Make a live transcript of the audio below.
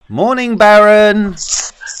Morning, Baron.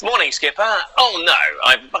 Morning, Skipper. Oh no,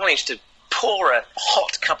 I've managed to pour a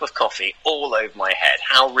hot cup of coffee all over my head.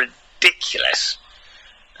 How ridiculous.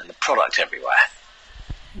 And the product everywhere.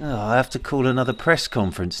 Oh, I have to call another press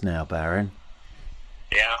conference now, Baron.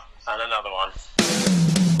 Yeah, and another one.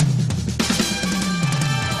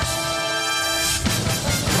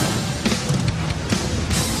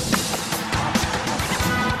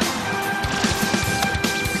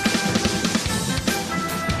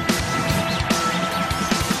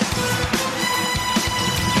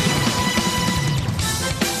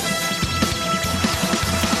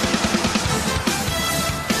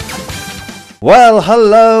 Well,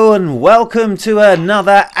 hello and welcome to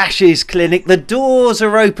another Ashes Clinic. The doors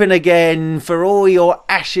are open again for all your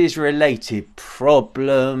Ashes-related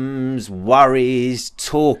problems, worries,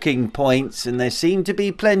 talking points, and there seem to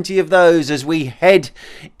be plenty of those as we head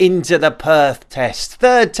into the Perth Test.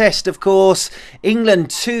 Third Test, of course. England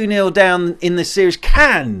 2-0 down in the series.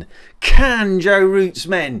 Can Joe Root's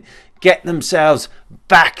men get themselves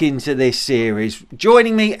back into this series?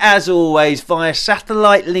 Joining me as always via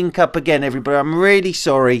satellite link up again, everybody. I'm really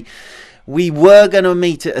sorry. We were going to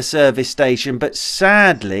meet at a service station, but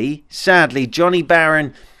sadly, Johnny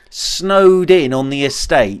Barron snowed in on the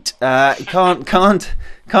estate. Can't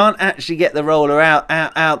actually get the roller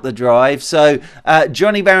out the drive. So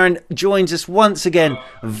Johnny Barron joins us once again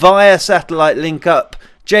via satellite link up.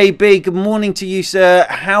 JB, good morning to you, sir.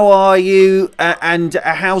 How are you? And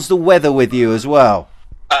how's the weather with you as well?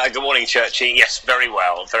 Good morning, Churchy. Yes, very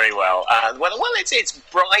well, very well. Well, it's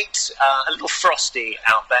bright, a little frosty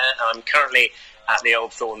out there. I'm currently at the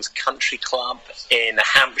Old Thorns Country Club in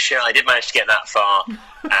Hampshire. I did manage to get that far,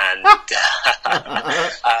 and but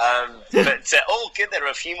all good. There are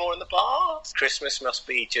a few more in the bar. Christmas must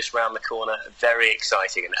be just round the corner. Very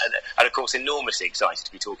exciting, and of course, enormously excited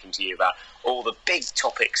to be talking to you about all the big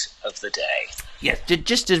topics of the day. Yes,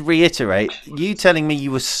 just to reiterate, you telling me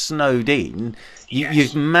you were snowed in. Yes.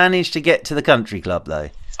 You've managed to get to the country club, though.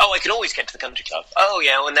 Oh, I can always get to the country club. Oh,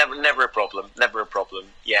 yeah, well, never a problem. Never a problem.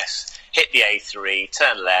 Yes, hit the A3,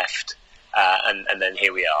 turn left, and then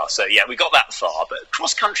here we are. So, yeah, we got that far. But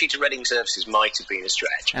cross-country to Reading services might have been a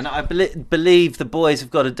stretch. And I believe the boys have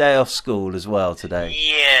got a day off school as well today.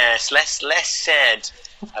 Yes, less said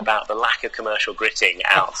about the lack of commercial gritting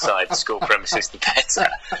outside the school premises, the better.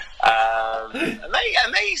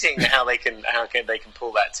 Amazing how they can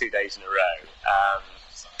pull that 2 days in a row.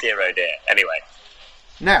 Dear oh dear. Anyway.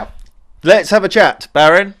 Now, let's have a chat,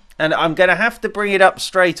 Baron. And I'm going to have to bring it up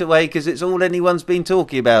straight away because it's all anyone's been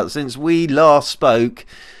talking about since we last spoke.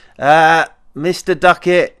 Mr.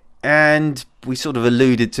 Duckett, and we sort of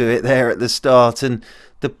alluded to it there at the start, and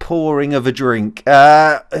the pouring of a drink.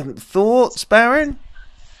 Thoughts, Baron?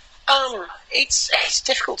 It's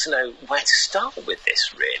difficult to know where to start with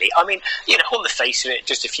this, really. I mean, on the face of it,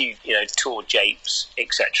 just a few, tour japes,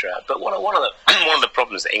 etc. But one of the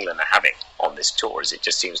problems that England are having on this tour is it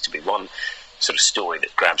just seems to be one sort of story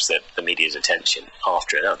that grabs the media's attention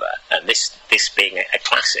after another, and this being a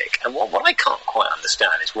classic. And what I can't quite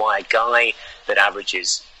understand is why a guy that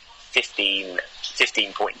averages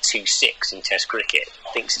 15.26 in Test cricket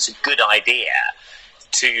thinks it's a good idea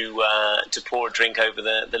to pour a drink over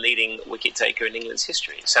the leading wicket taker in England's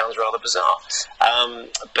history. It sounds rather bizarre,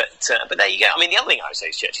 but there you go. I mean, the other thing I would say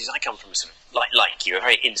is, Church, is I come from a sort of like you, a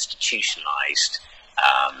very institutionalised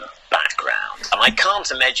background, and I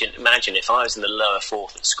can't imagine if I was in the lower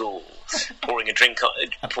fourth at school pouring a drink over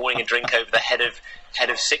the head of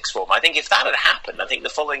sixth form. I think if that had happened, I think the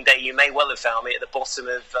following day you may well have found me at the bottom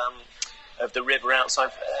of the river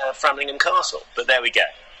outside Framlingham Castle. But there we go.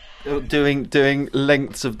 Doing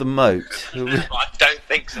lengths of the moat. I don't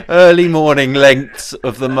think so. Early morning lengths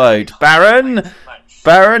of the moat. Baron,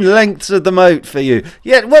 lengths of the moat for you.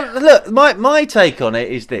 Yeah, well, look, my take on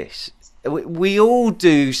it is this. We all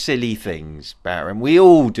do silly things, Baron. We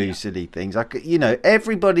all do silly things.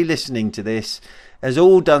 Everybody listening to this has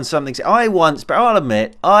all done something. I'll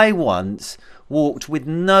admit, I once walked with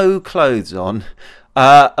no clothes on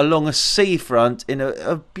along a seafront in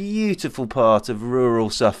a beautiful part of rural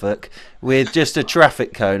Suffolk with just a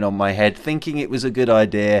traffic cone on my head, thinking it was a good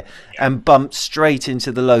idea, and bumped straight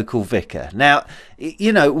into the local vicar. Now,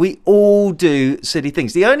 we all do silly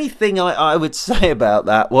things. The only thing I would say about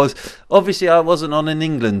that was, obviously, I wasn't on an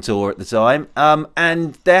England tour at the time,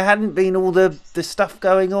 and there hadn't been all the stuff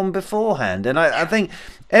going on beforehand. And I think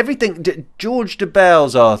everything, George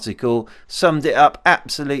DeBell's article summed it up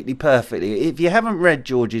absolutely perfectly. If you haven't read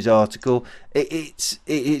George's article,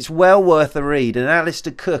 it's well worth a read. And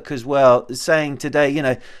Alistair Cook as well, saying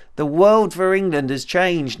today, the world for England has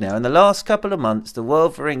changed now. In the last couple of months, the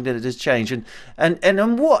world for England has changed.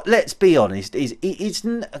 And what, let's be honest, it's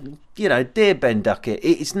dear Ben Duckett,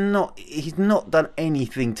 he's not done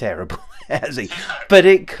anything terrible, has he? But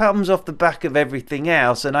it comes off the back of everything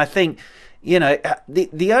else. And I think,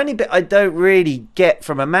 the only bit I don't really get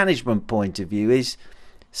from a management point of view is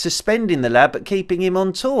suspending the lad but keeping him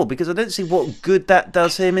on tour, because I don't see what good that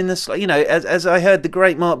does him in the as I heard the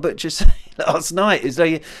great Mark Butcher say last night, is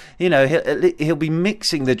like, he'll be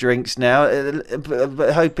mixing the drinks now,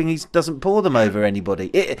 but hoping he doesn't pour them over anybody.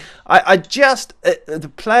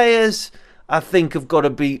 The players, I think, have got to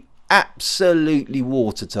be absolutely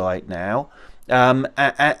watertight now. And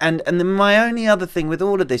my only other thing with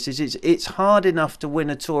all of this is it's hard enough to win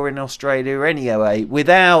a tour in Australia anyway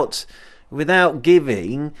without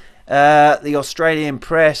giving the Australian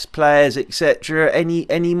press, players, etc.,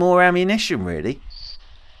 any more ammunition, really.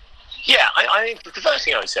 Yeah, I think the first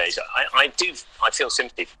thing I would say is I feel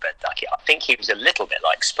sympathy for Ben Duckett. I think he was a little bit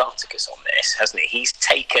like Spartacus on this, hasn't he? He's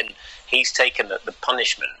taken the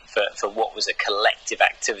punishment for what was a collective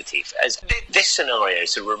activity. This scenario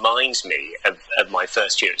sort of reminds me of my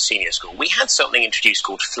first year at senior school. We had something introduced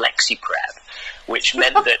called Flexi Prep, which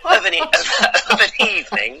meant that of an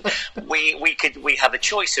evening we have a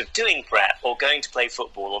choice of doing prep or going to play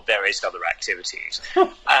football or various other activities,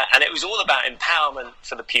 and it was all about empowerment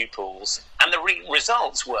for the pupils. And the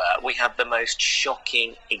results were we had the most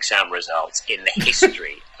shocking exam results in the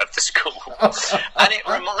history of the school, and it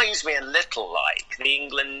reminds me a little like the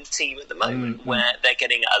England team at the moment, where they're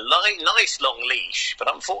getting a nice long leash,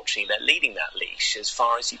 but unfortunately they're leading that leash as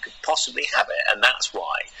far as you could possibly have it, and that's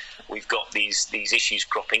why we've got these issues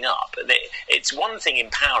cropping up. It's one thing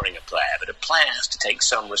empowering a player, but a player has to take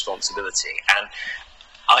some responsibility. And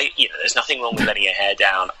there's nothing wrong with letting your hair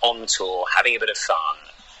down on tour, having a bit of fun.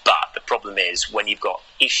 But the problem is when you've got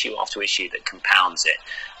issue after issue that compounds it.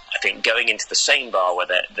 I think going into the same bar where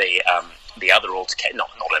the other altercation, not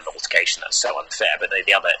an altercation, that's so unfair, but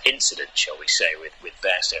the other incident, shall we say, with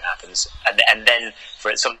Bairstow happens, and then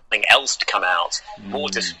for something else to come out, more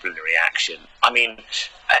disciplinary action. I mean,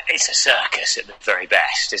 it's a circus at the very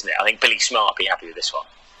best, isn't it? I think Billy Smart would be happy with this one.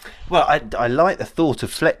 Well, I like the thought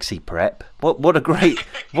of Flexi Prep. What a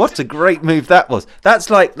great move that was. That's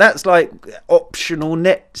like optional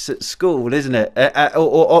nets at school, isn't it?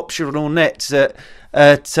 Or optional nets at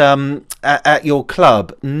your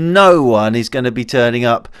club. No one is going to be turning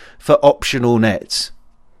up for optional nets.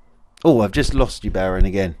 Oh, I've just lost you, Baron,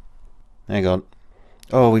 again. Hang on.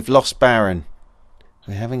 Oh, we've lost Baron.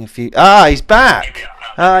 We're having a few... he's back.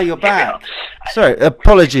 You're back. Sorry,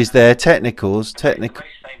 apologies there. Technicals.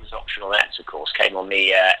 Optional nets, of course, came on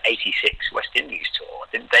the 86 West Indies tour.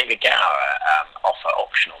 Didn't David Gower offer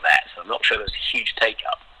optional nets? I'm not sure there was a huge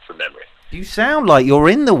take-up from memory. You sound like you're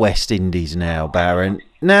in the West Indies now, Baron.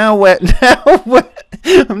 Now where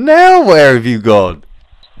have you gone?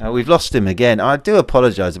 We've lost him again. I do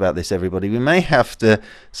apologise about this, everybody. We may have to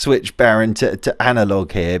switch Baron to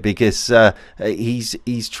analogue here, because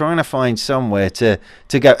he's trying to find somewhere to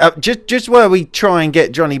go. Just where we try and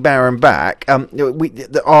get Johnny Barron back,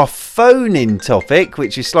 our phone-in topic,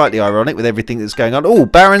 which is slightly ironic with everything that's going on. Oh,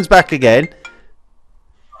 Barron's back again.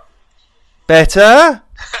 Better?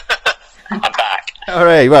 I'm back. All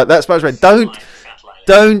right, that's much better.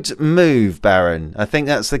 Don't move, Baron. I think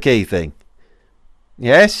that's the key thing.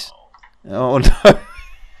 Yes? Oh no.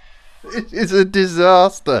 It's a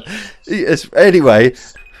disaster. Yes, anyway,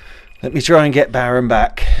 let me try and get Baron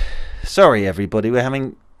back. Sorry everybody, we're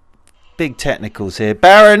having big technicals here.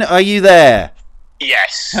 Baron, are you there?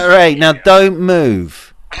 Yes. Alright, now don't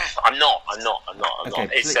move. I'm not. Okay,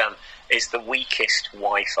 it's the weakest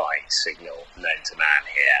Wi-Fi signal known to man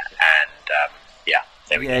here, and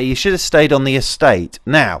there we go. You should have stayed on the estate.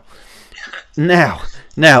 Now,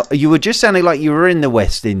 you were just sounding like you were in the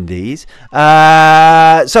West Indies. So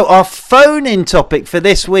our phone-in topic for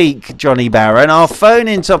this week, Johnny Barron,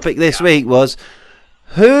 week was,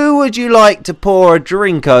 who would you like to pour a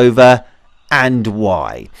drink over and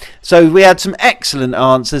why? So we had some excellent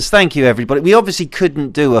answers. Thank you, everybody. We obviously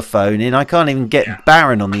couldn't do a phone-in. I can't even get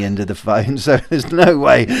Barron on the end of the phone, so there's no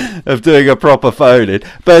way of doing a proper phone-in.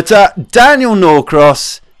 But Daniel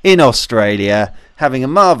Norcross in Australia, having a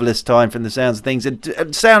marvellous time from the sounds of things,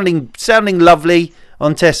 and sounding lovely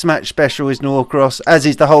on Test Match Special is Norcross, as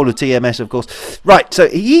is the whole of TMS, of course. Right, so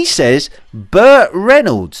he says Burt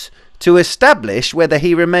Reynolds to establish whether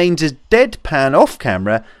he remains as deadpan off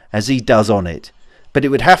camera as he does on it. But it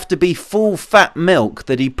would have to be full fat milk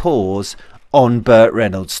that he pours on Burt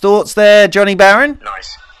Reynolds. Thoughts there, Johnny Barron?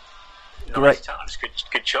 Nice. Nice touch.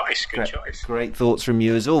 Good choice. Good choice. Great thoughts from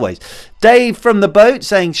you as always. Dave from the boat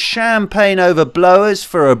saying champagne over blowers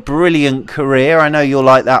for a brilliant career. I know you'll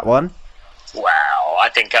like that one. Wow, I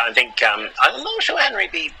think I'm not sure Henry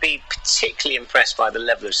be particularly impressed by the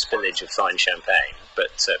level of spillage of fine champagne, but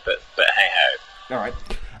hey ho. All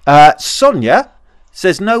right. Sonia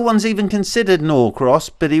says no one's even considered Norcross,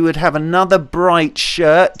 but he would have another bright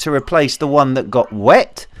shirt to replace the one that got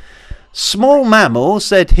wet. Small Mammal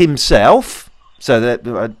said himself, so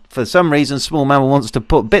that for some reason Small Mammal wants to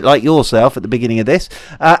put a bit like yourself at the beginning of this.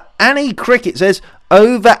 Annie Cricket says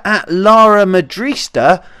over at Lara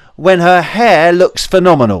Madrista when her hair looks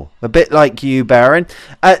phenomenal, a bit like you, Baron.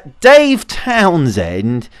 Dave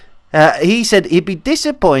Townsend, he said he'd be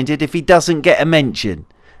disappointed if he doesn't get a mention.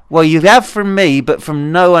 Well, you have from me, but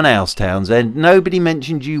from no one else, Townsend. Nobody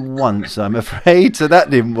mentioned you once, I'm afraid, so that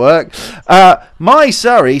didn't work. My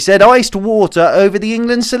Surrey said iced water over the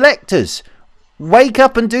England selectors. Wake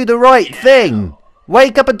up and do the right thing.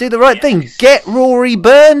 Wake up and do the right thing. Get Rory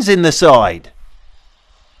Burns in the side.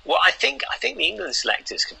 Well, I think the England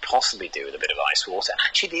selectors could possibly do with a bit of ice water.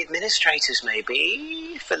 Actually, the administrators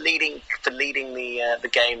maybe for leading the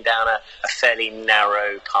game down a fairly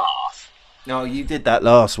narrow path. No, you did that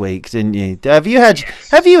last week, didn't you? Have you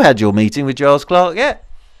had your meeting with Giles Clarke yet?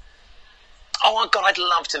 Oh God, I'd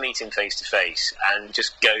love to meet him face to face and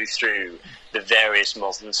just go through the various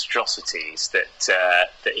monstrosities that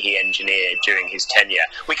he engineered during his tenure.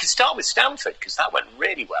 We could start with Stamford because that went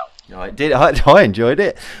really well. I did. I enjoyed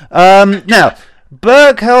it. Now,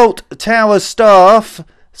 Bergholt Tower staff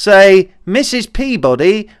say Mrs.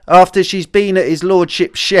 Peabody after she's been at his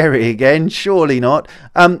lordship's sherry again. Surely not.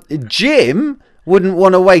 Jim wouldn't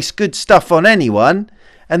want to waste good stuff on anyone.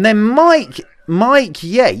 And then Mike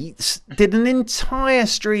Yates did an entire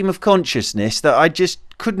stream of consciousness that I just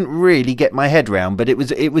couldn't really get my head round, but it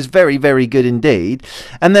was very, very good indeed.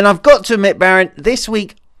 And then I've got to admit, Baron, this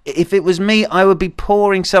week, if it was me, I would be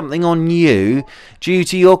pouring something on you due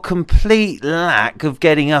to your complete lack of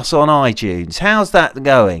getting us on iTunes. How's that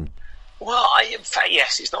going? Well,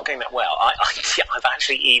 yes, it's not going that well. I've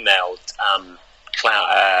actually emailed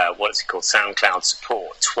SoundCloud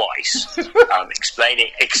support twice,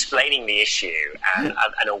 explaining the issue and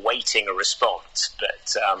awaiting a response.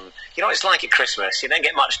 But it's like at Christmas, you don't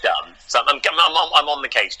get much done. So I'm on the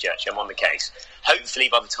case, Church. I'm on the case. Hopefully,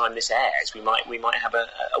 by the time this airs, we might have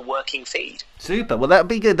a working feed. Super. Well, that'd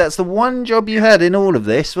be good. That's the one job you had in all of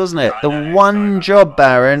this, wasn't it? One job,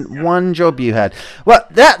 Baron. One job you had. Well,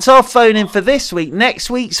 that's our phone in for this week. Next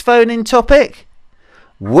week's phone in topic.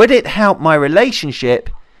 Would it help my relationship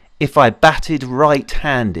if I batted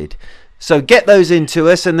right-handed? So get those into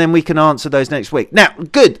us and then we can answer those next week. Now,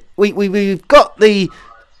 good. We've got the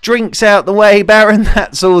drinks out the way, Baron.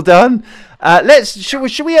 That's all done.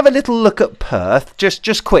 Should we have a little look at Perth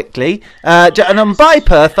just quickly? And by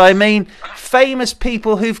Perth, I mean famous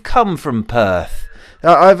people who've come from Perth.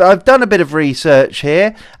 I've done a bit of research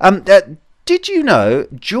here. Did you know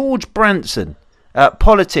George Branson,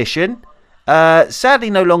 politician, sadly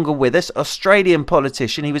no longer with us, Australian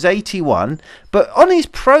politician, he was 81, but on his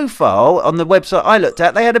profile on the website I looked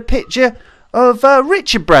at, they had a picture of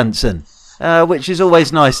Richard Branson, which is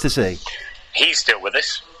always nice to see. He's still with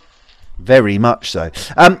us. Very much so.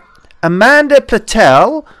 Amanda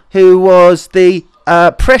Patel, who was the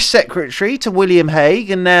press secretary to William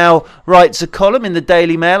Hague and now writes a column in the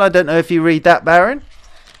Daily Mail. I don't know if you read that, Baron.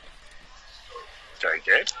 Very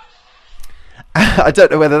good. I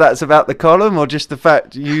don't know whether that's about the column or just the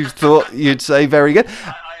fact you thought you'd say very good.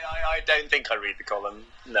 I don't think I read the column.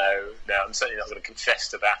 No, I'm certainly not going to confess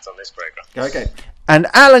to that on this programme. Okay. And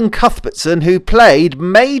Alan Cuthbertson, who played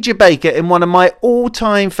Major Baker in one of my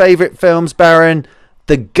all-time favourite films, Baron,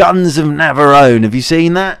 The Guns of Navarone. Have you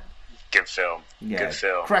seen that? Good film. Yeah. Good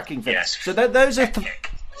film. Cracking film. Yes. So those are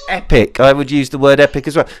epic. I would use the word epic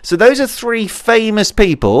as well. So those are three famous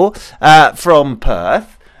people from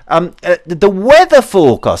Perth. The weather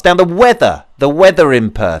forecast. Now, the weather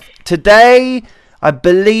in Perth. Today, I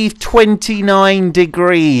believe 29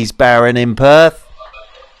 degrees, Baron, in Perth.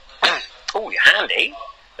 Oh, you're handy.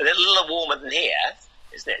 A little warmer than here,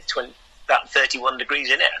 isn't it? About 31 degrees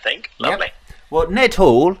in it, I think. Lovely. Yep. Well, Ned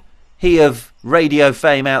Hall, he of radio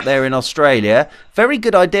fame out there in Australia, very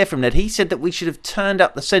good idea from Ned. He said that we should have turned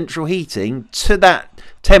up the central heating to that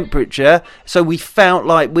temperature so we felt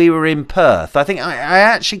like we were in Perth. I think I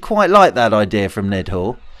actually quite like that idea from Ned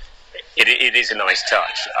Hall. It is a nice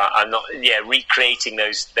touch. I'm not, recreating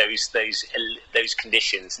those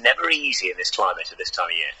conditions. Never easy in this climate at this time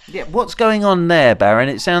of year. Yeah, what's going on there, Baron?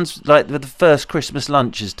 It sounds like the first Christmas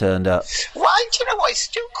lunch has turned up. Well, do you know what? It's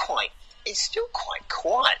still quite it's still quite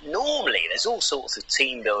quiet. Normally, there's all sorts of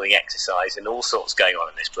team building exercise and all sorts going on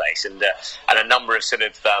in this place, and a number of sort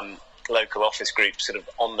of local office groups sort of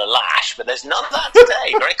on the lash, but there's none of that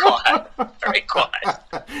today. Very quiet, very quiet.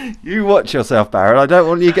 You watch yourself, Baron. I don't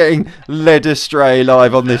want you getting led astray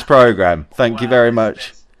live on this programme. Thank you very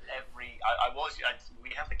much. We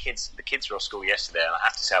have the kids were off school yesterday, and I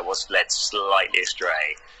have to say I was led slightly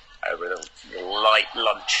astray over the light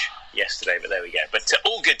lunch yesterday, but there we go. But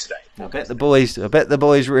all good today. I bet the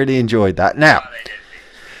boys really enjoyed that. Now,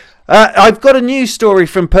 I've got a news story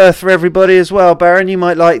from Perth for everybody as well, Baron. You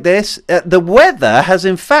might like this. The weather has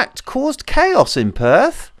in fact caused chaos in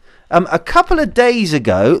Perth. A couple of days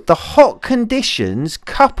ago, the hot conditions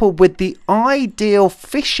coupled with the ideal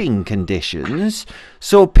fishing conditions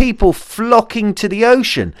saw people flocking to the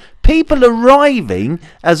ocean. People arriving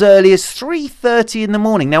as early as 3:30 in the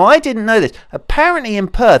morning. Now, I didn't know this. Apparently in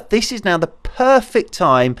Perth, this is now the perfect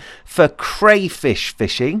time for crayfish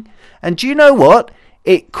fishing. And do you know what?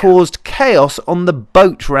 It caused chaos on the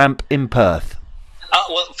boat ramp in Perth.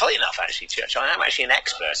 Well, funny enough, actually, Church, I am actually an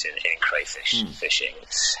expert in crayfish fishing.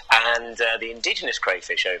 And the indigenous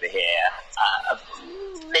crayfish over here,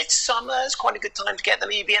 midsummer is quite a good time to get them.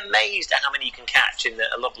 You'd be amazed at how many you can catch in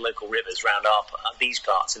a lot of local rivers round these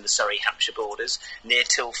parts in the Surrey-Hampshire borders, near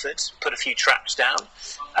Tilford. Put a few traps down.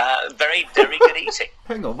 Very, very good eating.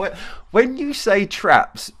 Hang on, when you say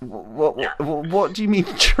traps, what do you mean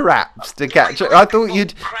traps to catch? I thought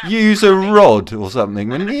you'd use a rod or something,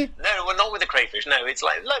 wouldn't you? No, well, not with a crayfish. No, it's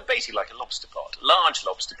basically like a lobster pot, large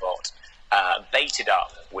lobster pot, baited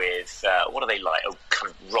up with what are they like? Oh,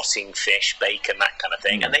 kind of rotting fish, bacon, that kind of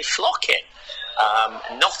thing, and they flock in.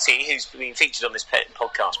 Notty, who's been featured on this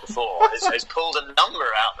podcast before, has pulled a number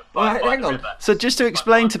out by hang the on. river. So just to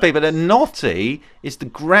explain to people, that Notty is the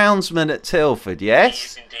groundsman at Tilford, yes? He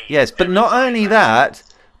is indeed. Yes, but not only that,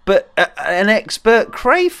 but an expert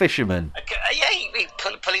crayfisherman. Yeah, he's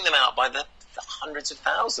pulling them out by the hundreds of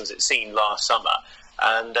thousands, it seemed, last summer,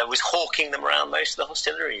 and was hawking them around most of the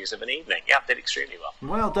hostilleries of an evening. Yeah, did extremely well.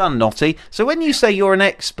 Well done, Notty. So when you say you're an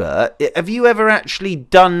expert, have you ever actually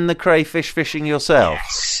done the crayfish fishing yourself?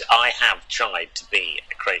 Yes, I have tried to be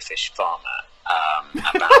a crayfish farmer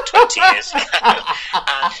about 20 years ago.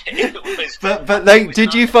 And it was,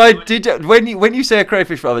 when you say a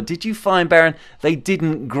crayfish farmer, did you find, Baron, they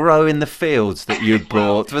didn't grow in the fields that you'd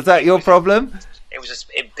brought? Was that your problem? It was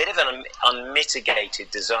a bit of an unmitigated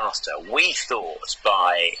disaster. We thought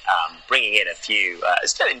by bringing in a few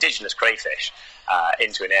still indigenous crayfish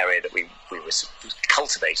into an area that we were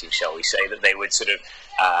cultivating, shall we say, that they would sort of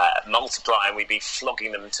multiply and we'd be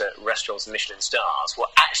flogging them to restaurants and Michelin stars.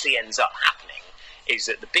 What actually ends up happening is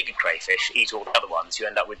that the bigger crayfish eat all the other ones. You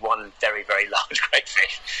end up with one very, very large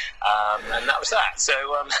crayfish, and that was that. So,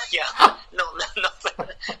 yeah, no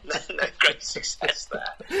great success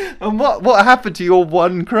there. And what happened to your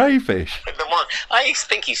one crayfish? The one, I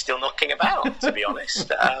think he's still knocking about, to be honest.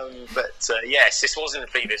 But yes, this was in the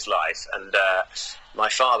previous life, and my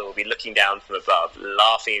father will be looking down from above,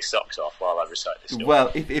 laughing his socks off while I recite this story. Well,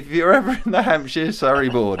 if you're ever in the Hampshire-Surrey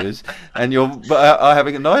borders and you're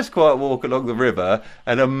having a nice quiet walk along the river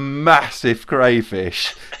and a massive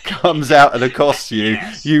crayfish comes out and accosts you,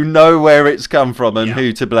 yes, you know where it's come from and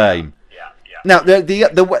who to blame. Yeah. Now, the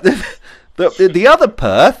other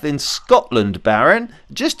Perth in Scotland, Baron,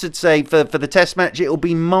 just to say for the test match, it'll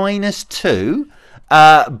be -2,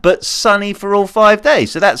 but sunny for all 5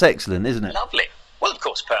 days. So that's excellent, isn't it? Lovely. Well, of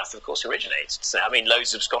course, Perth, originates. I mean,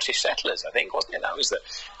 loads of Scottish settlers, I think, wasn't it? That was the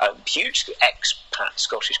huge expat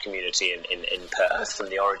Scottish community in Perth, from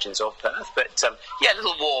the origins of Perth. But, yeah, a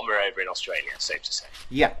little warmer over in Australia, safe to say.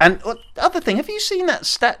 Yeah, and other thing, have you seen that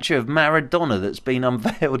statue of Maradona that's been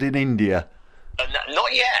unveiled in India?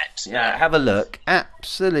 Not yet. Yeah, have a look.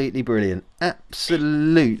 Absolutely brilliant.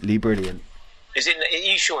 Absolutely brilliant. Are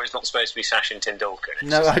you sure it's not supposed to be Sachin Tendulkar?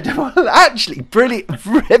 No, I don't. Well, actually, brilliant,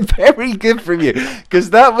 very good from you,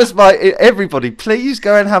 because that was everybody, please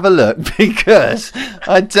go and have a look, because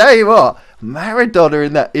I tell you what, Maradona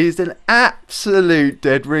in that is an absolute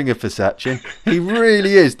dead ringer for Sachin. He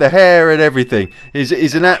really is. The hair and everything is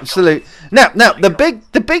an absolute. Now,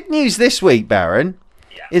 the big news this week, Baron,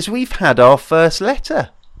 is we've had our first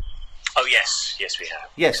letter. Oh yes, we have.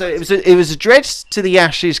 Yeah, so it was addressed to the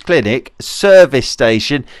Ashes Clinic service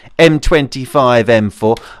station M25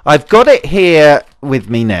 M4. I've got it here with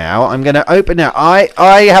me now. I'm going to open it.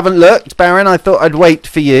 I haven't looked, Baron. I thought I'd wait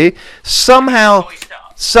for you. Somehow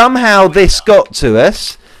this got to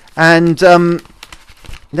us, and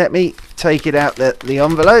let me take it out the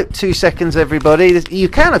envelope. 2 seconds, everybody. You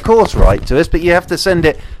can, of course, write to us, but you have to send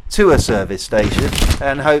it to a service station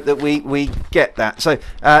and hope that we get that. So,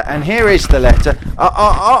 and here is the letter.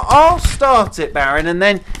 I'll start it, Baron, and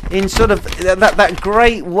then in sort of that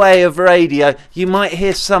great way of radio, you might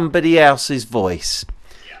hear somebody else's voice.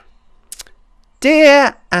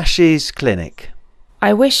 Dear Ashes Clinic,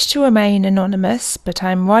 I wish to remain anonymous, but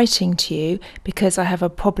I'm writing to you because I have a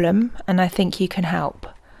problem and I think you can help.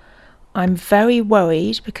 I'm very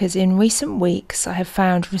worried because in recent weeks I have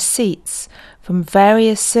found receipts from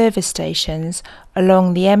various service stations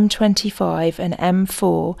along the M25 and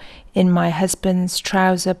M4 in my husband's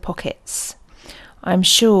trouser pockets. I'm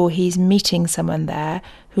sure he's meeting someone there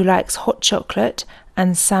who likes hot chocolate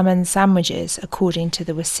and salmon sandwiches according to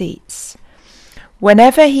the receipts.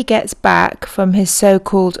 Whenever he gets back from his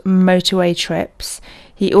so-called motorway trips,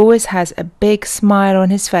 he always has a big smile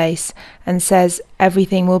on his face and says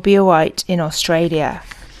everything will be alright in Australia.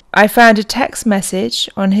 I found a text message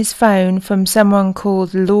on his phone from someone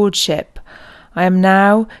called Lordship. I am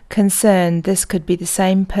now concerned this could be the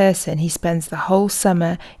same person he spends the whole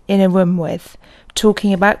summer in a room with,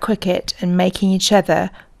 talking about cricket and making each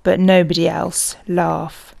other, but nobody else,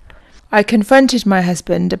 laugh. I confronted my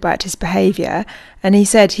husband about his behaviour and he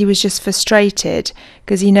said he was just frustrated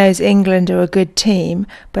because he knows England are a good team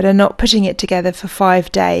but are not putting it together for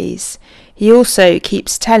 5 days. He also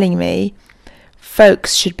keeps telling me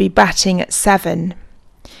folks should be batting at 7.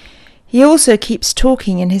 He also keeps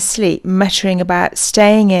talking in his sleep, muttering about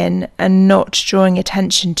staying in and not drawing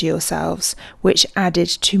attention to yourselves, which added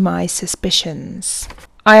to my suspicions.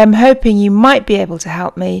 I am hoping you might be able to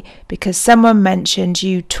help me because someone mentioned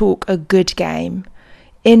you talk a good game.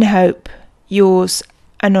 In hope, yours,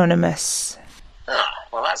 Anonymous.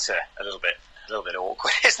 Well, that's a little bit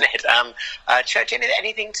awkward, isn't it? Church,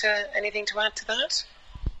 anything to add to that?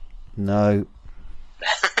 No.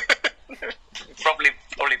 Probably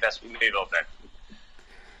best we move on then.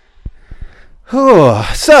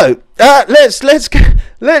 So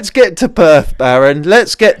let's get to Perth, Baron.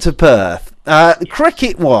 Let's get to Perth.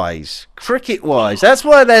 Cricket wise, that's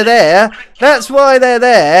why they're there.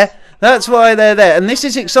 And this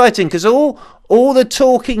is exciting because all the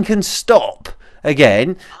talking can stop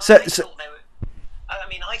again.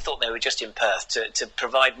 I thought they were just in Perth to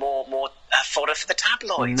provide more fodder for the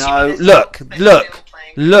tabloids. No, look.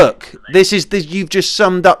 You've just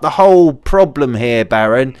summed up the whole problem here,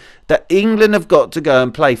 Baron. That England have got to go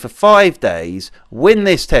and play for 5 days, win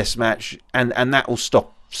this Test match, and that will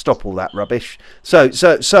stop all that rubbish. So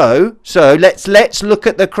let's look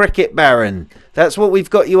at the cricket, Baron. That's what we've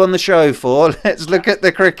got you on the show for. Let's look at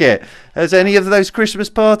the cricket. Has any of those Christmas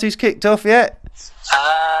parties kicked off yet?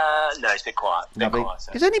 No, it's a bit quiet.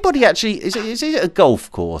 Is anybody actually? Is it a golf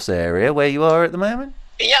course area where you are at the moment?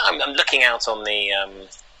 Yeah, I'm looking out on the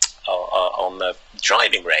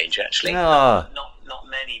driving range actually. Ah. Not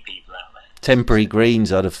many people out there. Temporary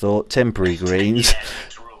greens, I'd have thought. Temporary greens.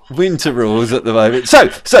 Winter rules at the moment. So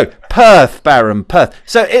Perth, Baron, Perth.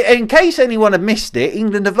 So in case anyone had missed it,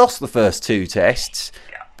 England have lost the first 2 tests.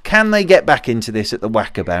 Yeah. Can they get back into this at the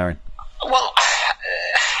WACA, Baron? Well,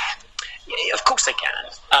 of course they can.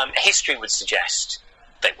 History would suggest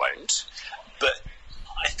they won't, but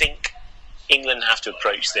I think England have to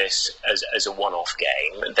approach this as a one-off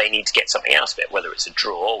game. They need to get something out of it, whether it's a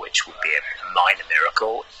draw, which would be a minor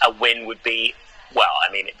miracle. A win would be,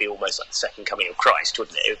 it'd be almost like the second coming of Christ,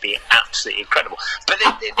 wouldn't it? It would be absolutely incredible. But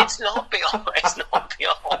it's not beyond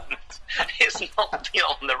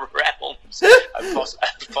the realms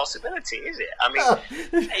of possibility, is it?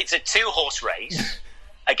 It's a 2-horse race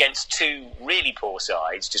against 2 really poor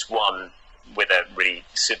sides, just one with a really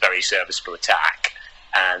very serviceable attack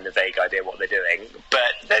and a vague idea what they're doing.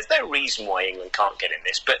 But there's no reason why England can't get in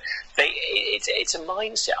this. But it's a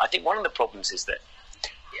mindset. I think one of the problems is that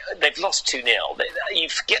they've lost 2-0. You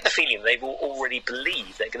get the feeling they've already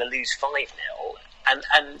believed they're going to lose 5-0,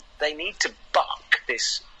 and they need to buck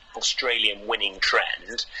this Australian winning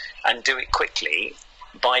trend and do it quickly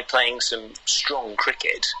by playing some strong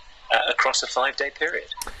cricket across a 5-day period.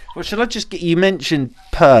 Well, shall I just get you mentioned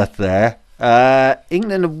Perth there?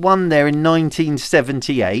 England have won there in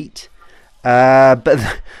 1978, but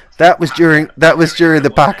that was during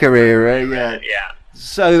the Packer era. Yeah.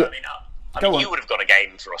 So. You would have got a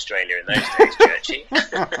game for Australia in those days, Churchy.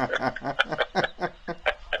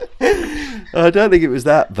 I don't think it was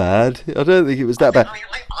that bad.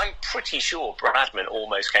 I'm pretty sure Bradman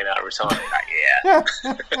almost came out of retirement that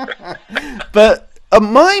year. But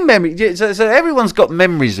my memory, so everyone's got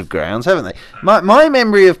memories of grounds, haven't they? My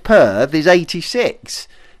memory of Perth is 86.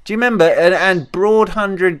 Do you remember? And Broad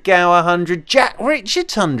 100, Gower 100, Jack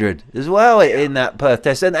Richards 100 as well in that Perth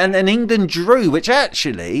test. And England drew, which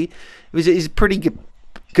actually is pretty good.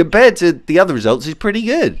 compared to the other results, is pretty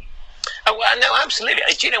good. Oh, well, no, absolutely.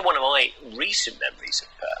 Do you know one of my recent memories of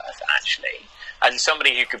Perth, actually, and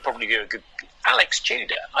somebody who could probably do a good... Alex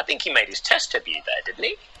Tudor. I think he made his Test debut there, didn't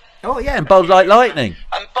he? Oh, yeah, and bowled like lightning.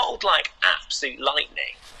 And bowled like absolute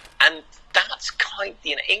lightning. And that's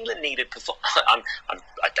England needed...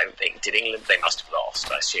 I don't think... Did England... They must have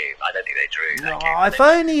lost, I assume. I don't think they drew that game.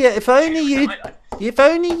 If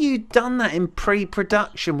only you'd done that in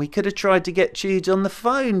pre-production, we could have tried to get Tudes on the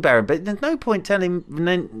phone, Baron. But there's no point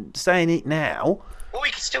saying it now. Well,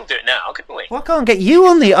 we could still do it now, couldn't we? Well,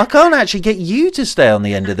 I can't actually get you to stay on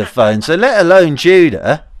the end of the phone. So let alone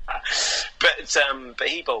Tudor. But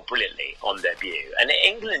he bowled brilliantly on debut, and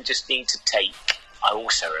England just need to take. I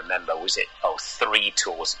also remember, 3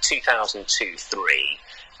 tours, 2002, 3.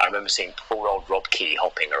 I remember seeing poor old Rob Key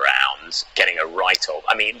hopping around, getting a write-off.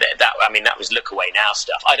 That was look away now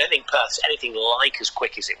stuff. I don't think Perth's anything like as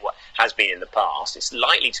quick as it has been in the past. It's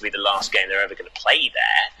likely to be the last game they're ever going to play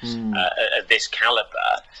there at this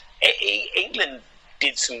calibre. England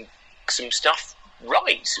did some stuff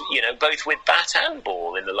right, both with bat and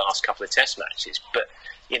ball in the last couple of Test matches. But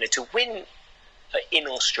to win in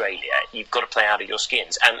Australia, you've got to play out of your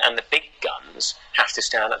skins, and the big guns have to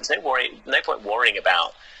stand up. There's no point worrying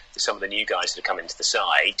about some of the new guys that have come into the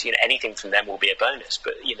side. Anything from them will be a bonus.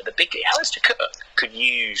 But the big Alistair Cook could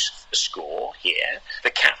use a score here. The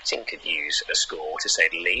captain could use a score, to say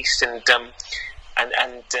the least. And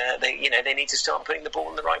they need to start putting the ball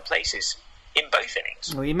in the right places in both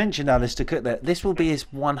innings. Well, you mentioned Alistair Cook there. This will be his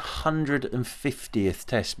 150th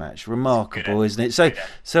Test match. Remarkable, isn't it?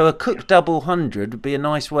 So a Cook double 100 would be a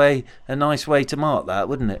nice way to mark that,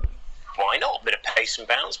 wouldn't it? Why not? A bit of pace and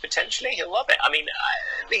bounce, potentially. He'll love it. I mean,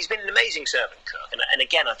 he's been an amazing servant, Cook. And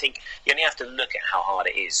again, I think you only have to look at how hard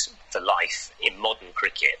it is for life in modern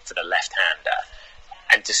cricket for the left-hander,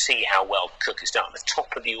 and to see how well Cook has done at the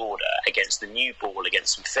top of the order against the new ball,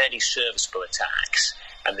 against some fairly serviceable attacks,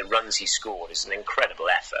 and the runs he scored is an incredible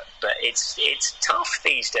effort. But it's tough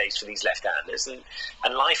these days for these left-handers,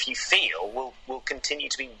 and life, you feel, will continue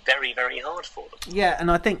to be very, very hard for them. Yeah,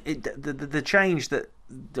 and I think the change that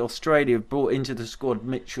Australia have brought into the squad,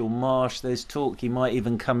 Mitchell Marsh, there's talk he might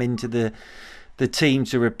even come into the team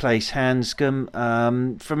to replace Hanscom.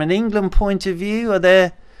 From an England point of view, are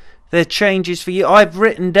there changes for you? I've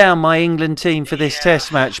written down my England team for this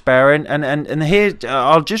Test match, Baron, and here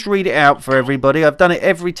I'll just read it out for everybody. I've done it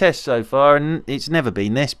every Test so far, and it's never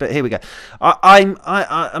been this, but here we go.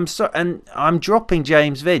 I'm sorry, and I'm dropping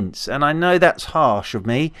James Vince, and I know that's harsh of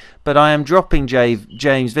me, but I am dropping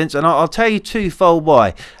James Vince, and I'll tell you twofold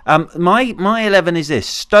why. My 11 is this: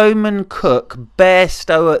 Stoneman, Cook,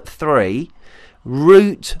 Bairstow at 3,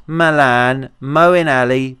 Root, Malan, Moeen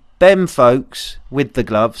Ali, Ben Foakes with the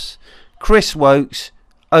gloves, Chris Woakes,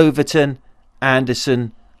 Overton,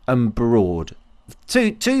 Anderson and Broad.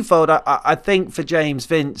 Twofold, I think for James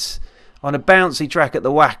Vince, on a bouncy track at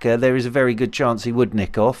the Wacker, there is a very good chance he would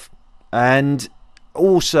nick off. And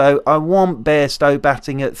also, I want Bairstow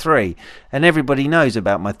batting at 3. And everybody knows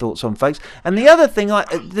about my thoughts on Foakes. And the other thing, I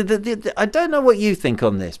don't know what you think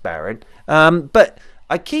on this, Baron, but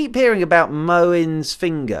I keep hearing about Moeen's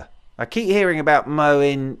finger. I keep hearing about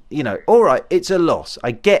Moeen, all right, it's a loss.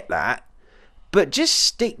 I get that. But just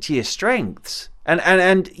stick to your strengths. And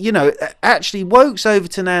actually, Woakes,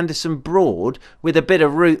 Overton, Anderson, Broad, with a bit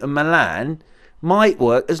of Root and Malan, might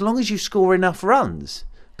work as long as you score enough runs.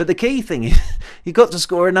 But the key thing is you've got to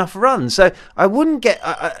score enough runs. So I wouldn't get...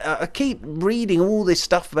 I keep reading all this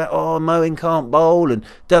stuff about, Moeen can't bowl, and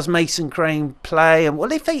does Mason Crane play? And well,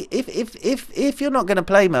 if you're not going to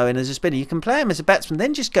play Moeen as a spinner, you can play him as a batsman.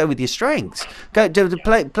 Then just go with your strengths. Go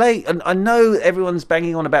to play. And I know everyone's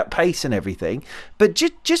banging on about pace and everything, but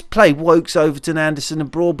just play Woakes, Overton, Anderson, and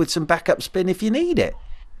Broad with some backup spin if you need it.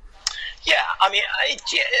 Yeah, I mean,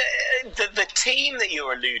 the team that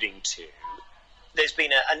you're alluding to. There's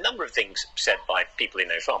been a number of things said by people who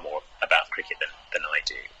know far more about cricket than I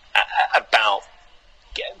do. About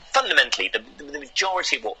fundamentally, the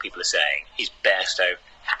majority of what people are saying is Bairstow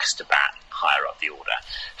has to bat higher up the order.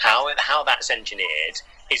 How that's engineered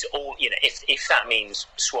is all, if that means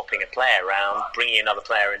swapping a player around, bringing another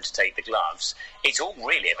player in to take the gloves, it's all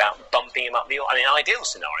really about bumping him up the order. I mean, ideal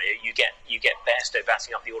scenario, you get Bairstow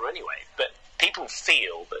batting up the order anyway, but people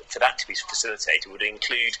feel that for that to be facilitated would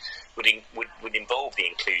involve the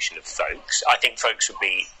inclusion of Foakes. I think Foakes would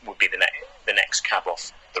be the next cab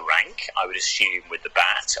off the rank, I would assume, with the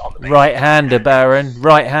bat on the right-hander, Baron,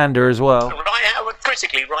 right-hander as well.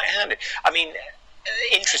 Critically right-handed. I mean,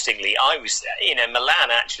 interestingly,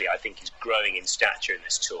 Malan actually, I think, is growing in stature in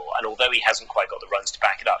this tour, and although he hasn't quite got the runs to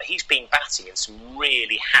back it up, he's been batting in some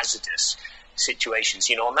really hazardous situations.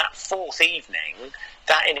 On that fourth evening,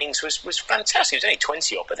 that innings was fantastic. It was only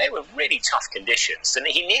 20 odd, but they were really tough conditions. And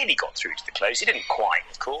he nearly got through to the close. He didn't quite,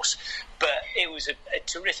 of course, but it was a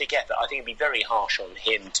terrific effort. I think it'd be very harsh on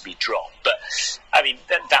him to be dropped. But I mean,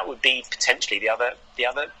 that would be potentially the other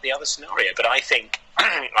scenario. But I think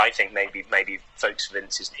maybe Folks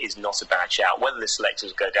Vince is not a bad shout. Whether the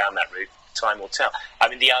selectors go down that route, time will tell. I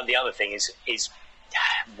mean, the other thing is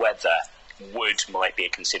whether Wood might be a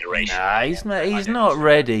consideration. Nah, he's not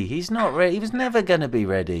ready. He's not ready. He was never going to be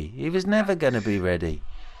ready. And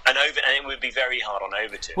it would be very hard on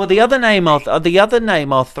Overton. Well, the other name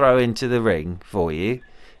I'll throw into the ring for you,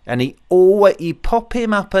 and you pop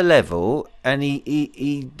him up a level, and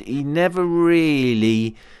he never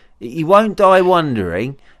really, he won't die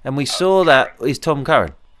wondering, and we saw that is Tom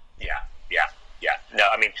Curran. Yeah. No,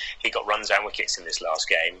 I mean, he got runs and wickets in this last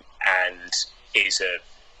game, and is a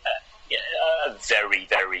very,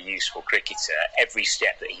 very useful cricketer. Every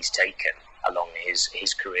step that he's taken along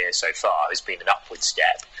his career so far has been an upward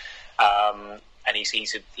step, and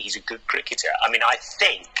he's a good cricketer. I mean, I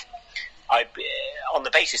think on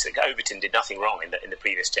the basis that Overton did nothing wrong in the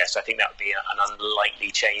previous test, I think that would be an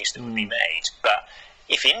unlikely change that would be made. But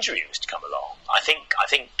if injury was to come along, I think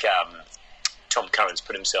Tom Curran's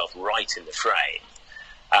put himself right in the frame.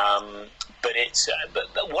 But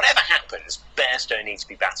whatever happens, Bairstow needs to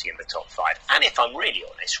be batting in the top 5. And if I'm really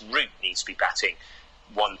honest, Root needs to be batting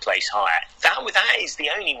one place higher. That is the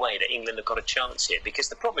only way that England have got a chance here. Because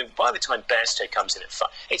the problem, by the time Bairstow comes in at 5,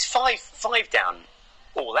 it's five down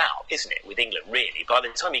all out, isn't it, with England, really? By the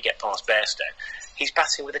time you get past Bairstow, he's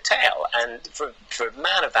batting with a tail. And for a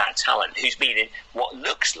man of that talent, who's been in what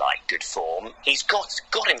looks like good form, he's got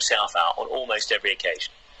himself out on almost every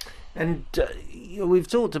occasion. And we've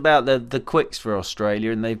talked about the quicks for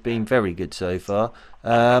Australia, and they've been very good so far.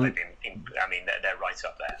 I mean, they're right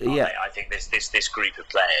up there. Yeah. They? I think this group of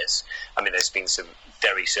players. I mean, there's been some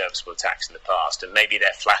very serviceable attacks in the past, and maybe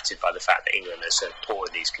they're flattered by the fact that England are so poor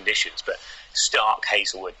in these conditions. But Stark,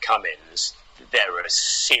 Hazlewood, Cummins, they're a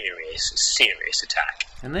serious attack.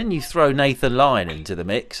 And then you throw Nathan Lyon into the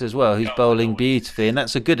mix as well, who's bowling beautifully, and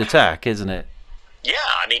that's a good attack, isn't it? Yeah,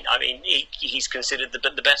 I mean, he's considered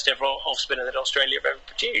the best ever off spinner that Australia have ever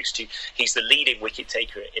produced. He's the leading wicket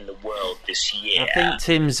taker in the world this year. I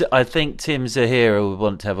think Tim Zahira would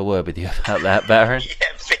want to have a word with you about that, Baron.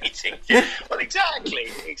 Yeah, beating. Well,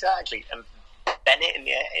 exactly. And Bennett in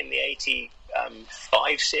the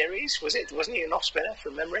 85 series, wasn't he an off spinner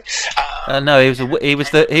from memory? No, he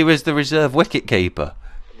was the reserve wicket keeper.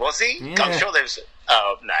 Was he? Yeah. I'm sure there was.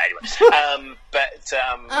 Oh no, anyway.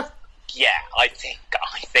 Yeah, I think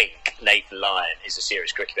Nathan Lyon is a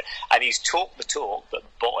serious cricketer, and he's talked the talk, but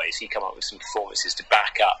boys, he come up with some performances to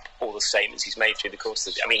back up all the statements he's made through the course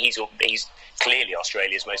of the. I mean, he's clearly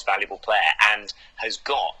Australia's most valuable player, and has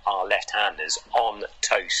got our left-handers on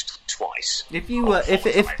toast twice. If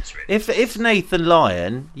Nathan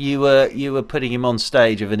Lyon, you were putting him on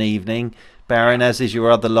stage of an evening, Baron, as is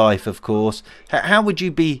your other life, of course. How would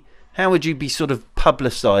you be sort of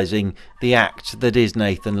publicising the act that is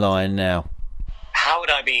Nathan Lyon now? How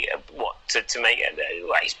would I be? To make it?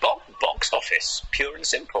 It's box office, pure and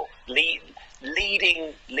simple. Leading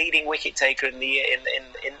wicket taker in the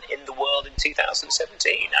world in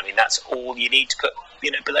 2017. I mean, that's all you need to put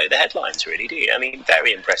below the headlines, really, do you? I mean,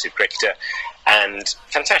 very impressive cricketer and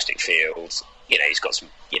fantastic field. He's got some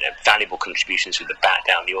valuable contributions with the bat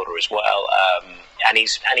down the order as well.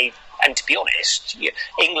 And to be honest,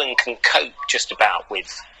 England can cope just about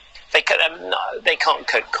with. They can't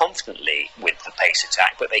cope confidently with the pace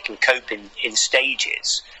attack, but they can cope in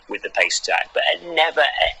stages with the pace attack. But never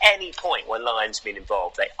at any point when Lyon's been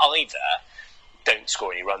involved, they either don't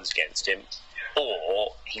score any runs against him,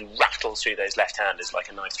 or he rattles through those left-handers like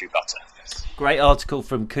a knife through butter. Great article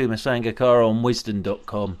from Kumar Sangakkara on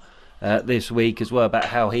Wisden.com this week as well about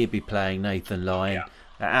how he'd be playing Nathan Lyon. Yeah.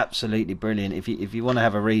 Absolutely brilliant. If you want to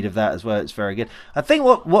have a read of that as well, it's very good. I think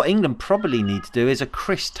what England probably need to do is a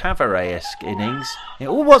Chris Tavares-esque innings.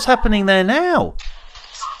 What's happening there now?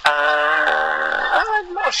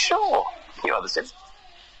 I'm not sure. You others did.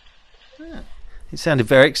 Yeah. It sounded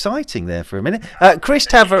very exciting there for a minute. Chris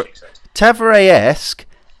Tavares-esque,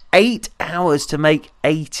 8 hours to make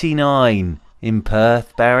 89 in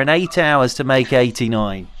Perth, Baron. 8 hours to make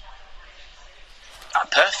 89.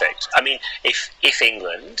 Perfect. I mean, if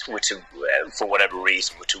England were to, for whatever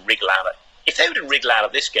reason, were to wriggle out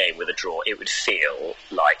of this game with a draw, it would feel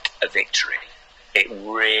like a victory. It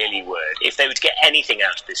really would. If they were to get anything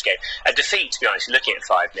out of this game, a defeat, to be honest, looking at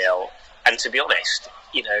 5-0, and to be honest,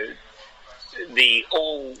 the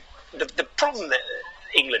problem that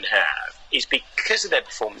England have is because of their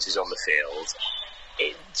performances on the field.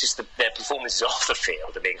 Their performances off the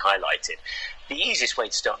field are being highlighted. The easiest way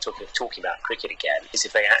to start talking about cricket again is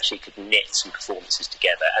if they actually could knit some performances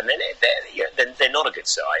together, and then they're not a good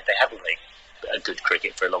side. They haven't played a good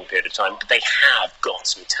cricket for a long period of time, but they have got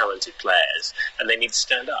some talented players, and they need to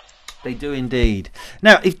stand up. They do indeed.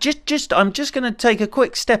 Now, I'm just going to take a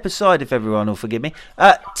quick step aside, if everyone will forgive me.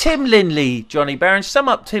 Tim Lindley, Johnny Barron, sum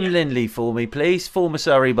up Tim Lindley for me, please. Former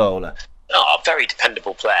Surrey bowler. Oh, a very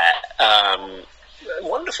dependable player. A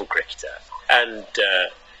wonderful cricketer, and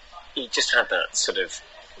he just had that sort of.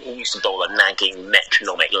 He used to bowl a nagging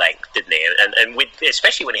metronomic length, didn't he? And with,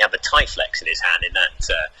 especially when he had the Tyflex in his hand in that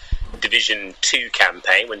Division 2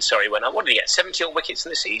 campaign when Surrey went up. What did he get? 70 wickets in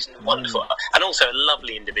the season. Wonderful, and also a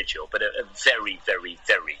lovely individual, but a very, very,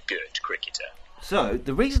 very good cricketer. So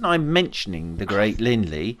the reason I'm mentioning the great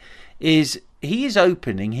Lindley is he is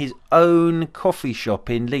opening his own coffee shop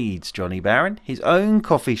in Leeds, Johnny Barron. His own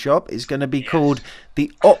coffee shop is going to be called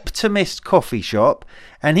the Optimist Coffee Shop,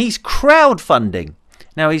 and he's crowdfunding.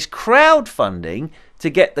 Now, he's crowdfunding to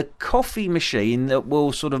get the coffee machine that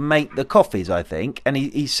will sort of make the coffees, I think. And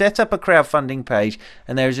he set up a crowdfunding page,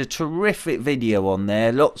 and there's a terrific video on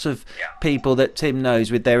there. Lots of people that Tim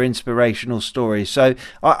knows with their inspirational stories. So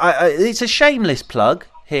it's a shameless plug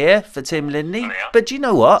here for Tim Lindley. But do you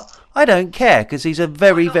know what? I don't care, because he's a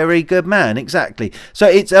very, very good man. Exactly. So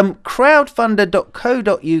it's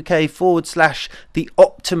crowdfunder.co.uk /the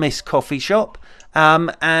Optimist Coffee Shop.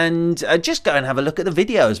 And just go and have a look at the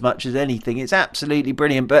video as much as anything. It's absolutely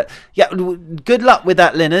brilliant. But yeah, good luck with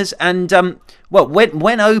that, Linners. And well,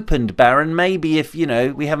 when opened, Barron, maybe if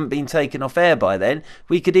we haven't been taken off air by then,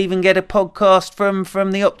 we could even get a podcast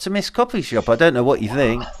from the Optimist Coffee Shop. I don't know what you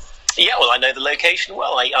think. Yeah, well, I know the location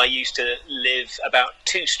well. I used to live about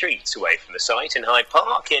 2 streets away from the site in Hyde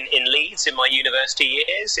Park in Leeds in my university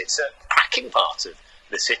years. It's a cracking part of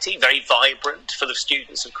the city, very vibrant, full of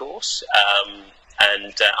students, of course.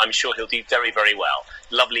 And I'm sure he'll do very, very well.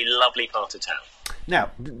 Lovely, lovely part of town.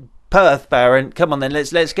 Now, Perth, Barron, come on then.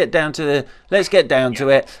 Let's get down to it.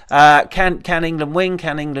 Can England win?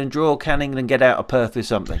 Can England draw? Can England get out of Perth with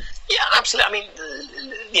something? Yeah, absolutely. I mean,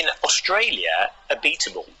 Australia are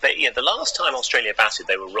beatable. The last time Australia batted,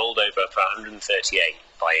 they were rolled over for 138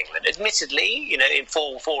 by England. Admittedly, in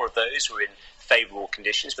four of those were in favourable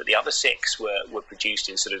conditions, but the other 6 were produced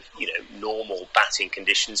in sort of normal batting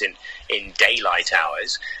conditions in daylight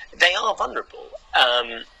hours. They are vulnerable.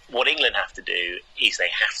 What England have to do is they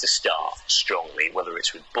have to start strongly, whether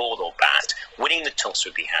it's with ball or bat. Winning the toss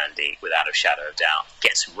would be handy, without a shadow of doubt.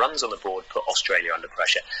 Get some runs on the board, put Australia under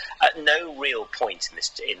pressure. At no real point in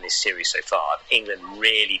this series so far have England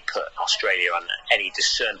really put Australia under any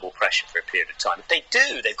discernible pressure for a period of time. If they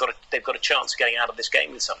do, they've got a chance of getting out of this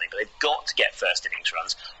game with something. But they've got to get first innings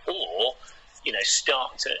runs, or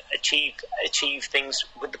start to achieve things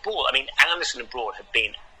with the ball. I mean, Anderson and Broad have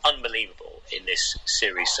been unbelievable in this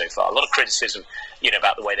series so far. A lot of criticism,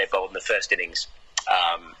 about the way they bowled in the first innings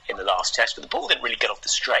in the last test, but the ball didn't really get off the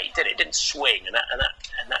straight, did it? It didn't swing, and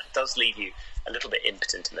that does leave you a little bit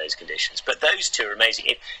impotent in those conditions. But those two are amazing.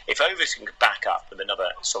 If Overton could back up with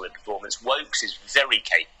another solid performance, Wokes is very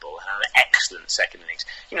capable and had an excellent second innings.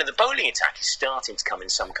 The bowling attack is starting to come in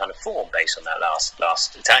some kind of form based on that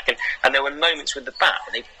last attack, and there were moments with the bat,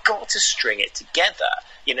 and they've got to string it together.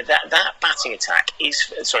 That batting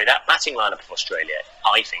lineup of Australia,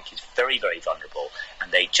 I think, is very, very vulnerable,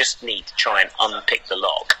 and they just need to try and unpick the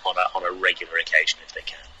lock on a regular occasion if they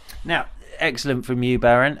can. Now, excellent from you,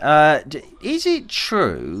 Barron. Is it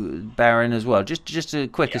true, Barron, as well? Just a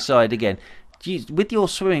quick aside again. With your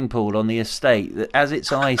swimming pool on the estate, that as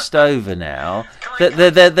it's iced over now,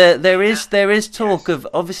 that there is talk of,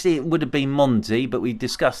 obviously it would have been Monty, but we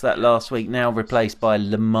discussed that last week, now replaced by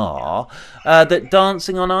Lamar, that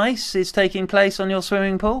dancing on ice is taking place on your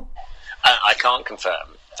swimming pool? I can't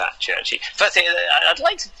confirm that, Churchy. First thing, I'd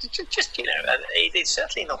like to just it's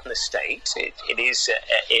certainly not an estate.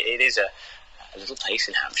 It is a little place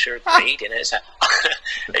in Hampshire, agreed.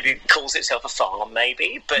 It calls itself a farm,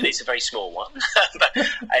 maybe, but it's a very small one. But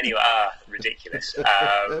anyway, ridiculous.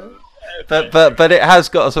 But it has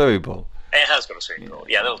got a swimming pool. It has got a swimming pool.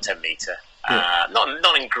 Yeah, a little 10-metre.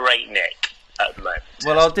 Not in great nick at the moment.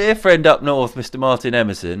 Well, our dear friend up north, Mr. Martin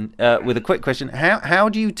Emerson, with a quick question: How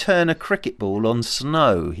do you turn a cricket ball on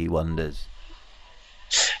snow? He wonders.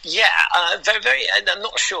 Yeah, very, very. I'm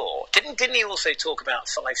not sure. Didn't he also talk about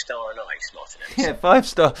 5-star on ice, Martin Emerson? Yeah,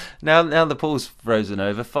 5-star. Now the pool's frozen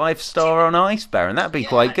over. 5-star on ice, Barron. That'd be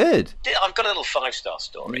quite good. I've got a little 5-star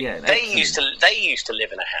story. Yeah, they used to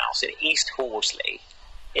live in a house in East Horsley,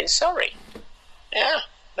 in Surrey. Yeah,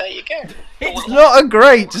 There you go. It's not a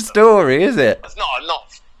great story, is it? It's not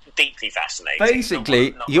deeply fascinating.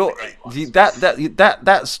 Basically, not one of the great ones.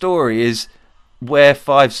 that story is where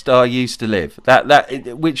Five Star used to live.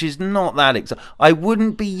 Which is not that exciting. I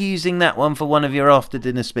wouldn't be using that one for one of your after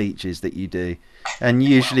dinner speeches that you do, and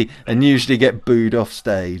usually get booed off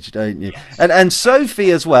stage, don't you? Yes. And Sophie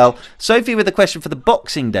as well. Sophie with a question for the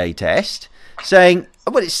Boxing Day test, saying,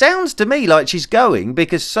 well, it sounds to me like she's going,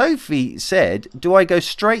 because Sophie said, do I go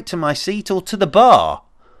straight to my seat or to the bar?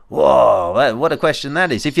 Whoa, what a question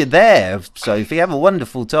that is. If you're there, Sophie, have a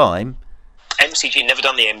wonderful time. MCG, never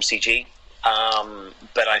done the MCG.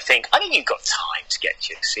 But I think you've got time to get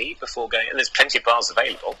to your seat before going. And there's plenty of bars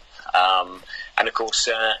available. And of course,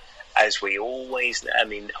 as we always,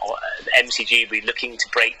 MCG will be looking to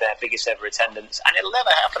break their biggest ever attendance, and it'll never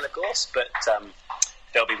happen, of course. But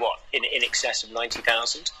there'll be in excess of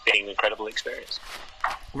 90,000, being an incredible experience.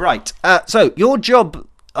 Right. So your job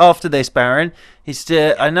after this, Baron, is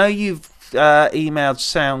to. I know you've emailed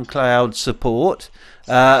SoundCloud support.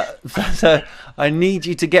 So I need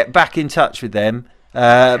you to get back in touch with them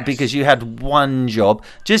because you had one job.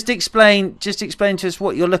 Just explain to us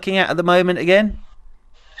what you're looking at the moment again.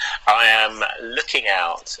 I am looking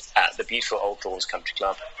out at the beautiful Old Thorns Country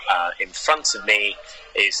Club. In front of me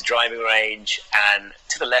is the driving range, and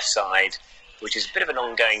to the left side, which is a bit of an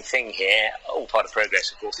ongoing thing here, all part of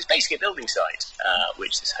progress, of course, is basically a building site,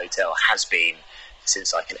 which this hotel has been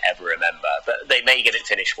since I can ever remember. But they may get it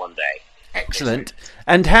finished one day. Excellent.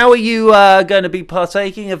 And how are you going to be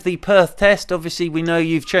partaking of the Perth test? Obviously, we know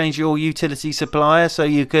you've changed your utility supplier, so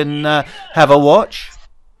you can have a watch.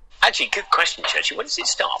 Actually, good question, Churchy. When does it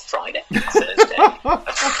start? Friday? Thursday?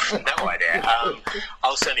 No idea.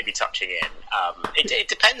 I'll certainly be touching in. It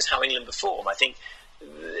depends how England perform. I think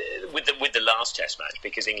with the last test match,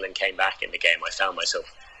 because England came back in the game, I found myself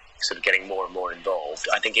sort of getting more and more involved.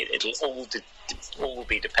 I think it'll all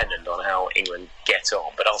be dependent on how England get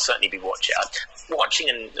on. But I'll certainly be watching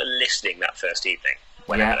and listening that first evening.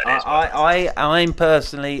 I'm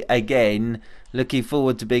personally, again, looking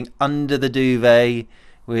forward to being under the duvet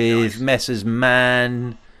with Messrs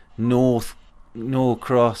Mann,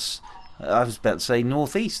 Norcross. I was about to say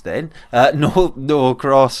Northeast then.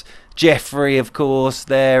 Norcross, Jeffrey, of course,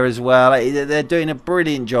 there as well. They're doing a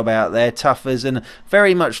brilliant job out there, Tuffers, and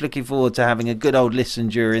very much looking forward to having a good old listen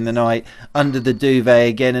during the night under the duvet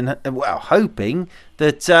again, and hoping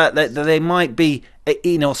that they might be,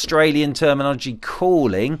 in Australian terminology,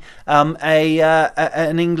 calling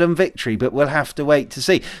an England victory, but we'll have to wait to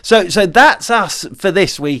see. So that's us for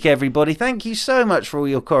this week, everybody. Thank you so much for all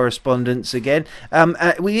your correspondence again.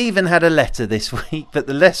 We even had a letter this week, but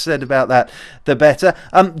the less said about that, the better.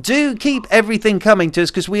 Do keep everything coming to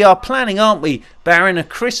us, because we are planning, aren't we, Baron, a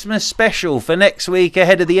Christmas special for next week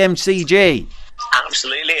ahead of the MCG.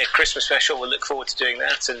 Absolutely, a Christmas special. We'll look forward to doing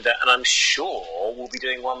that, and I'm sure we'll be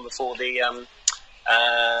doing one before the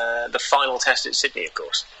final test at Sydney, of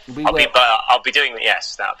course. I'll be doing it.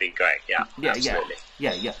 Yes, that'd be great. Yeah, absolutely.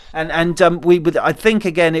 Yeah. And we would. I think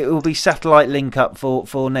again it will be satellite link up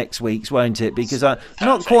for next week's, won't it? Because I'm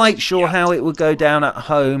not quite sure how it would go down at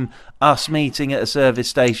home. Us meeting at a service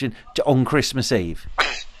station on Christmas Eve.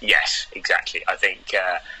 Yes, exactly. I think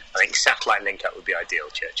satellite link up would be ideal,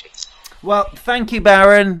 Churchy. Well, thank you,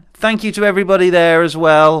 Baron. Thank you to everybody there as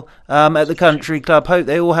well at the Country Club. Hope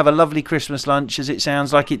they all have a lovely Christmas lunch, as it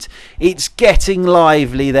sounds like it's getting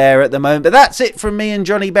lively there at the moment. But that's it from me and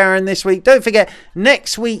Johnny Barron this week. Don't forget,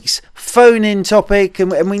 next week's phone-in topic,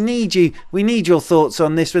 and we need your thoughts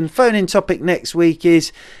on this one. Phone-in topic next week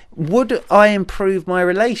is, would I improve my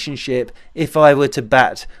relationship if I were to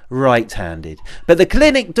bat right-handed? But the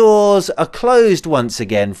clinic doors are closed once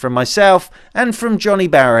again from myself and from Johnny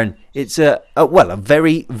Barron. It's a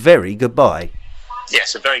very, very goodbye.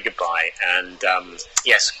 Yes, a very goodbye. And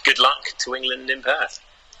yes, good luck to England in Perth.